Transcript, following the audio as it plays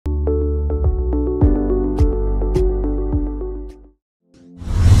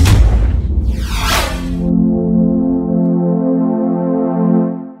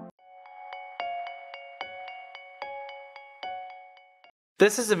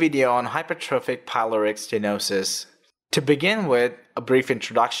This is a video on hypertrophic pyloric stenosis. To begin with, a brief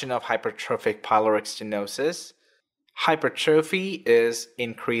introduction of hypertrophic pyloric stenosis. Hypertrophy is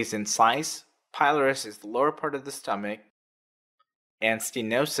increase in size, pylorus is the lower part of the stomach, and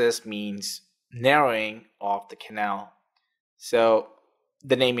stenosis means narrowing of the canal. So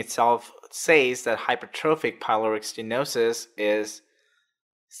the name itself says that hypertrophic pyloric stenosis is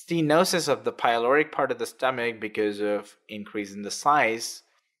stenosis of the pyloric part of the stomach because of increase in the size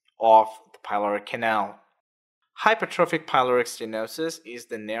of the pyloric canal. Hypertrophic pyloric stenosis is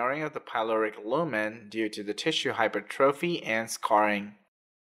the narrowing of the pyloric lumen due to the tissue hypertrophy and scarring.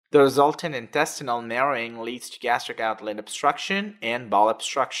 The resultant intestinal narrowing leads to gastric outlet obstruction and bowel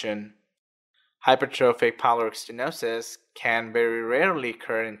obstruction. Hypertrophic pyloric stenosis can very rarely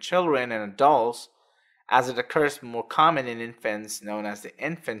occur in children and adults, as it occurs more common in infants, known as the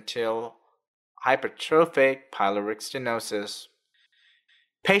infantile hypertrophic pyloric stenosis.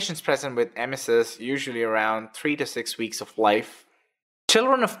 Patients present with emesis usually around 3 to 6 weeks of life.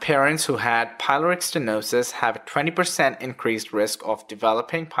 Children of parents who had pyloric stenosis have a 20% increased risk of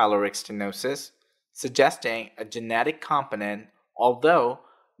developing pyloric stenosis, suggesting a genetic component, although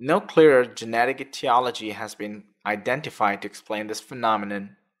no clear genetic etiology has been identified to explain this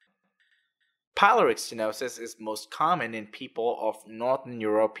phenomenon. Pyloric stenosis is most common in people of Northern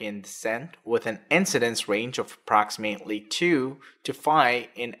European descent, with an incidence range of approximately 2 to 5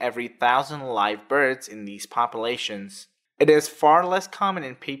 in every 1,000 live births in these populations. It is far less common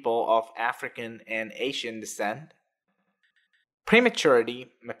in people of African and Asian descent. Prematurity,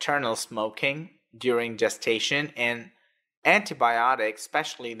 maternal smoking during gestation, and antibiotics,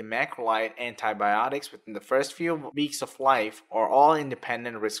 especially the macrolide antibiotics within the first few weeks of life, are all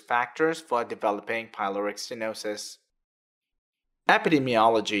independent risk factors for developing pyloric stenosis.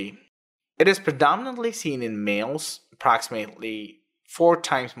 Epidemiology. It is predominantly seen in males, approximately 4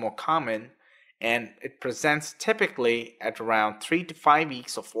 times more common, and it presents typically at around 3 to 5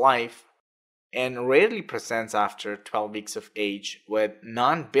 weeks of life and rarely presents after 12 weeks of age with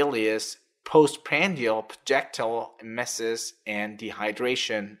non-bilious postprandial projectile emesis and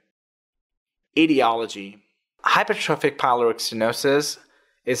dehydration. Etiology. Hypertrophic pyloric stenosis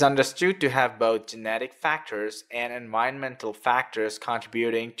is understood to have both genetic factors and environmental factors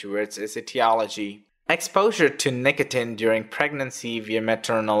contributing towards its etiology. Exposure to nicotine during pregnancy via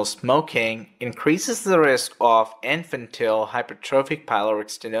maternal smoking increases the risk of infantile hypertrophic pyloric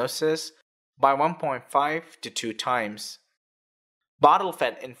stenosis by 1.5 to 2 times.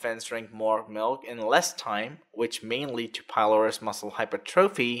 Bottle-fed infants drink more milk in less time, which may lead to pylorus muscle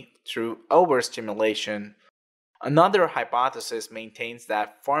hypertrophy through overstimulation. Another hypothesis maintains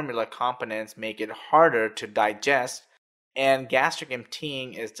that formula components make it harder to digest, and gastric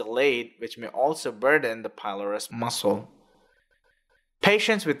emptying is delayed, which may also burden the pylorus muscle.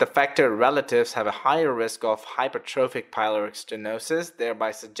 Patients with affected relatives have a higher risk of hypertrophic pyloric stenosis,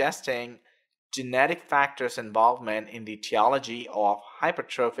 thereby suggesting genetic factors' involvement in the etiology of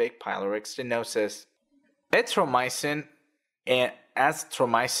hypertrophic pyloric stenosis. Erythromycin and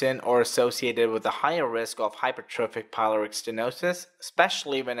azithromycin are associated with a higher risk of hypertrophic pyloric stenosis,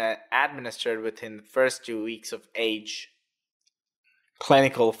 especially when administered within the first 2 weeks of age.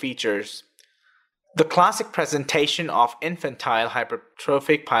 Clinical features. The classic presentation of infantile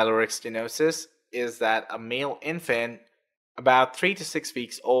hypertrophic pyloric stenosis is that a male infant about 3 to 6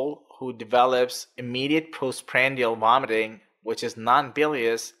 weeks old who develops immediate postprandial vomiting, which is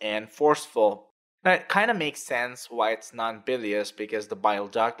non-bilious and forceful. Now, it kind of makes sense why it's non-bilious, because the bile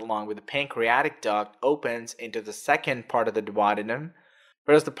duct along with the pancreatic duct opens into the second part of the duodenum,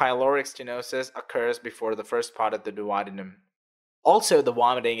 whereas the pyloric stenosis occurs before the first part of the duodenum. Also, the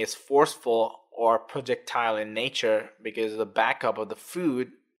vomiting is forceful or projectile in nature because of the backup of the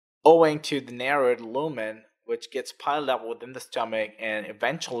food owing to the narrowed lumen, which gets piled up within the stomach and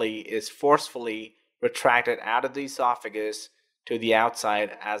eventually is forcefully retracted out of the esophagus to the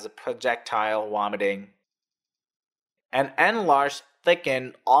outside as a projectile vomiting. An enlarged,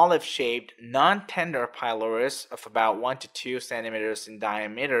 thickened, olive-shaped, non-tender pylorus of about 1 to 2 centimeters in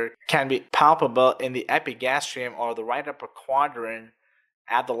diameter can be palpable in the epigastrium or the right upper quadrant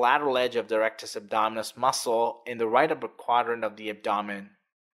at the lateral edge of the rectus abdominis muscle in the right upper quadrant of the abdomen.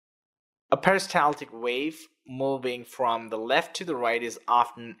 A peristaltic wave moving from the left to the right is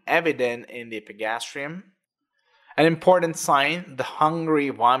often evident in the epigastrium. An important sign, the hungry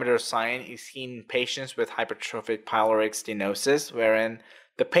vomiter sign, is seen in patients with hypertrophic pyloric stenosis, wherein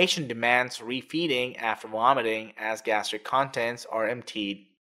the patient demands refeeding after vomiting as gastric contents are emptied.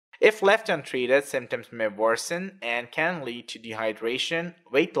 If left untreated, symptoms may worsen and can lead to dehydration,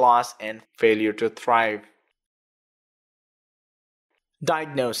 weight loss, and failure to thrive.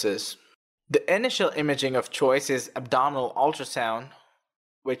 Diagnosis. The initial imaging of choice is abdominal ultrasound,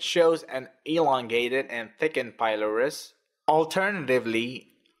 which shows an elongated and thickened pylorus. Alternatively,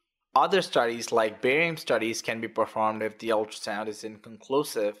 other studies like barium studies can be performed if the ultrasound is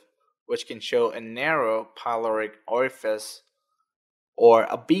inconclusive, which can show a narrow pyloric orifice or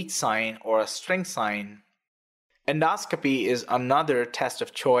a beak sign or a string sign. Endoscopy is another test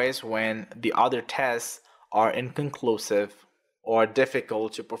of choice when the other tests are inconclusive or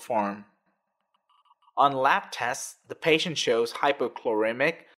difficult to perform. On lab tests, the patient shows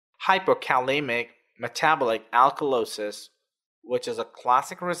hypochloremic, hypokalemic, metabolic alkalosis, which is a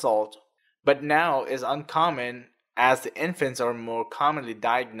classic result, but now is uncommon as the infants are more commonly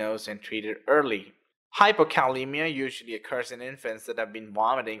diagnosed and treated early. Hypokalemia usually occurs in infants that have been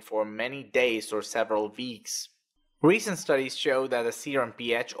vomiting for many days or several weeks. Recent studies show that a serum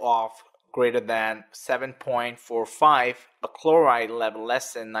pH of greater than 7.45, a chloride level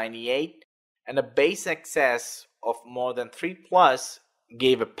less than 98, and a base excess of more than 3 plus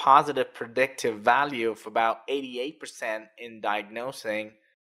gave a positive predictive value of about 88% in diagnosing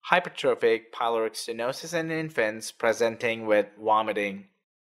hypertrophic pyloric stenosis in infants presenting with vomiting.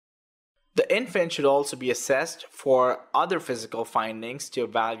 The infant should also be assessed for other physical findings to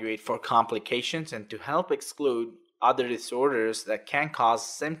evaluate for complications and to help exclude other disorders that can cause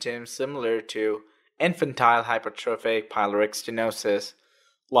symptoms similar to infantile hypertrophic pyloric stenosis,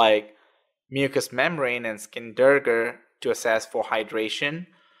 like mucous membrane and skin turgor to assess for hydration,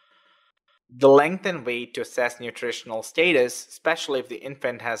 the length and weight to assess nutritional status, especially if the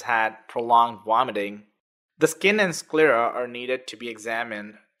infant has had prolonged vomiting. The skin and sclera are needed to be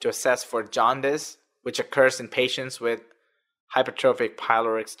examined to assess for jaundice, which occurs in patients with hypertrophic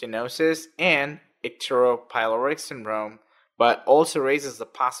pyloric stenosis and icteropyloric syndrome, but also raises the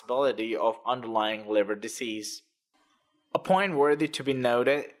possibility of underlying liver disease. A point worthy to be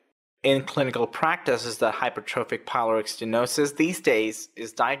noted in clinical practice is that hypertrophic pyloric stenosis these days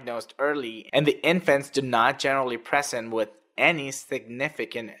is diagnosed early and the infants do not generally present with any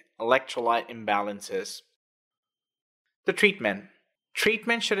significant electrolyte imbalances. The treatment.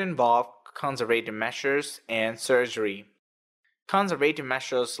 Treatment should involve conservative measures and surgery. Conservative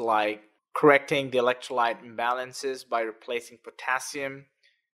measures like correcting the electrolyte imbalances by replacing potassium,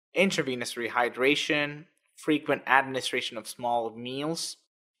 intravenous rehydration, frequent administration of small meals,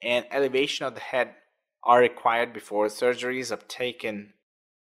 and elevation of the head are required before surgery is undertaken.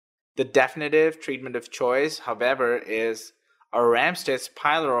 The definitive treatment of choice, however, is a Ramsted's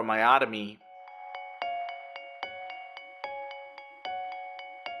pyloromyotomy.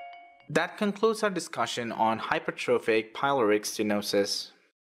 That concludes our discussion on hypertrophic pyloric stenosis.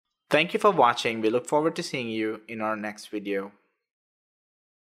 Thank you for watching. We look forward to seeing you in our next video.